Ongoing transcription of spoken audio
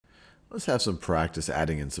Let's have some practice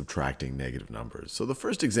adding and subtracting negative numbers. So the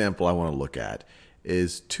first example I want to look at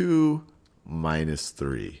is 2 minus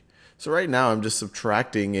 3. So right now I'm just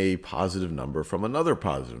subtracting a positive number from another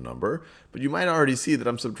positive number, but you might already see that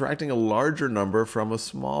I'm subtracting a larger number from a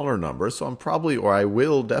smaller number, so I'm probably, or I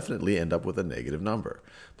will definitely end up with a negative number.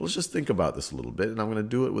 But let's just think about this a little bit, and I'm going to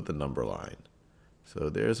do it with the number line. So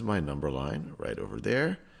there's my number line right over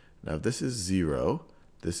there. Now if this is 0,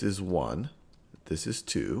 this is 1, this is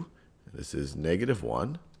 2, this is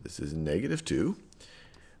 -1, this is -2.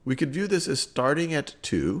 We could view this as starting at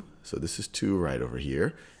 2, so this is 2 right over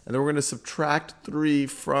here, and then we're going to subtract 3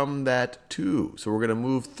 from that 2. So we're going to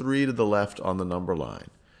move 3 to the left on the number line.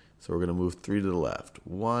 So we're going to move 3 to the left.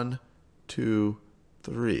 1, 2,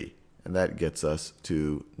 3, and that gets us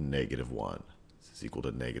to -1. This is equal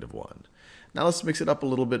to -1. Now let's mix it up a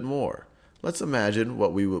little bit more. Let's imagine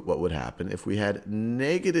what would happen if we had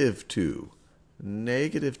 -2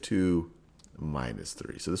 minus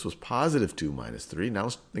 3. So this was +2 minus 3. Now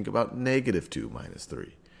let's think about -2 minus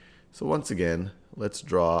 3. So once again, let's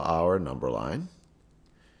draw our number line.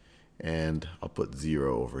 And I'll put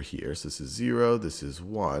 0 over here. So this is 0, this is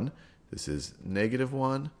 1, this is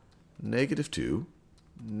 -1, -2,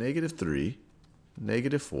 -3,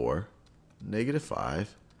 -4,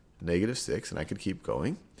 -5, -6, and I could keep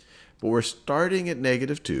going. But we're starting at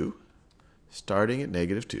 -2,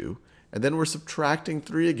 and then we're subtracting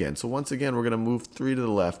 3 again. So once again, we're going to move 3 to the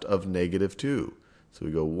left of -2. So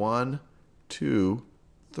we go 1, 2,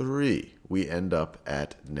 3. We end up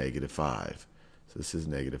at -5. So this is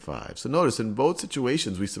 -5. So notice in both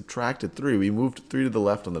situations, we subtracted 3. We moved 3 to the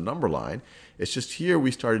left on the number line. It's just here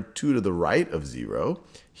we started 2 to the right of 0.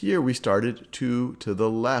 Here we started 2 to the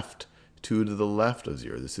left. 2 to the left of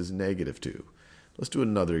 0. This is -2. Let's do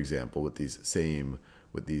another example with these same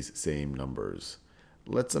numbers.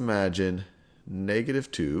 Let's imagine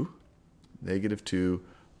 -2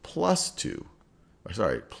 plus 2, or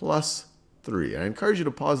sorry, plus 3. And I encourage you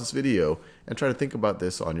to pause this video and try to think about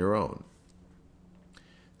this on your own.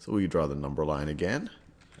 So we draw the number line again.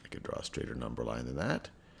 I could draw a straighter number line than that.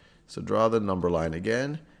 So draw the number line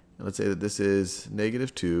again, and let's say that this is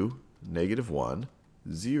 -2, -1,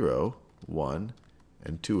 0, 1,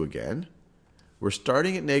 and 2 again. We're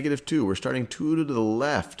starting at -2. We're starting 2 to the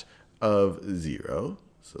left of 0.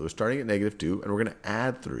 So we're starting at -2, and we're going to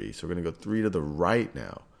add 3. So we're going to go 3 to the right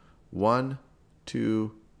now. 1,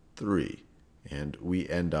 2, 3. And we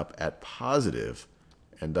end up at positive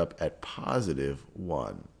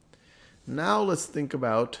 1. Now let's think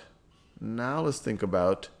about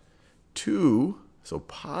 2. So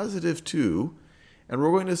 +2, and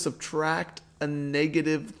we're going to subtract a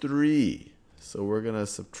 -3. So we're going to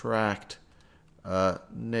subtract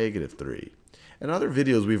 -3. In other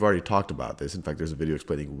videos, we've already talked about this. In fact, there's a video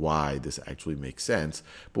explaining why this actually makes sense.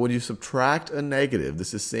 But when you subtract a negative,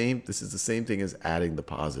 this is the same thing as adding the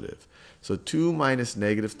positive. So 2 minus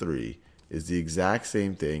 -3 is the exact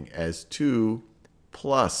same thing as 2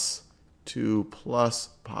 plus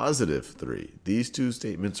 +3. These two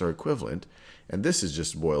statements are equivalent, and this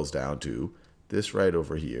just boils down to this right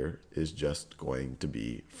over here is just going to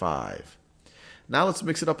be 5. Now let's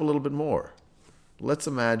mix it up a little bit more. Let's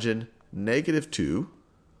imagine -2.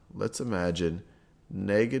 Let's imagine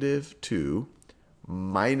 -2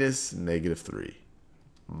 minus -3.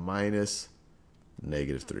 Minus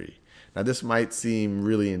 -3. Now this might seem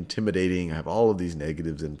really intimidating. I have all of these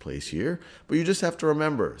negatives in place here, but you just have to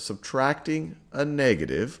remember, subtracting a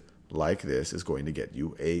negative like this is going to get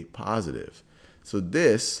you a positive. So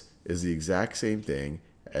this is the exact same thing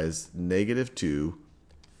as -2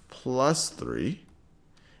 plus 3.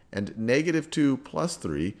 And -2 plus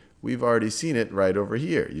 3, we've already seen it right over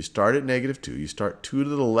here. You start at -2. You start 2 to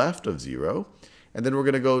the left of 0. And then we're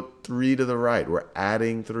going to go 3 to the right. We're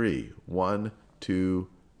adding 3. 1, 2,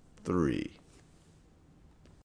 3.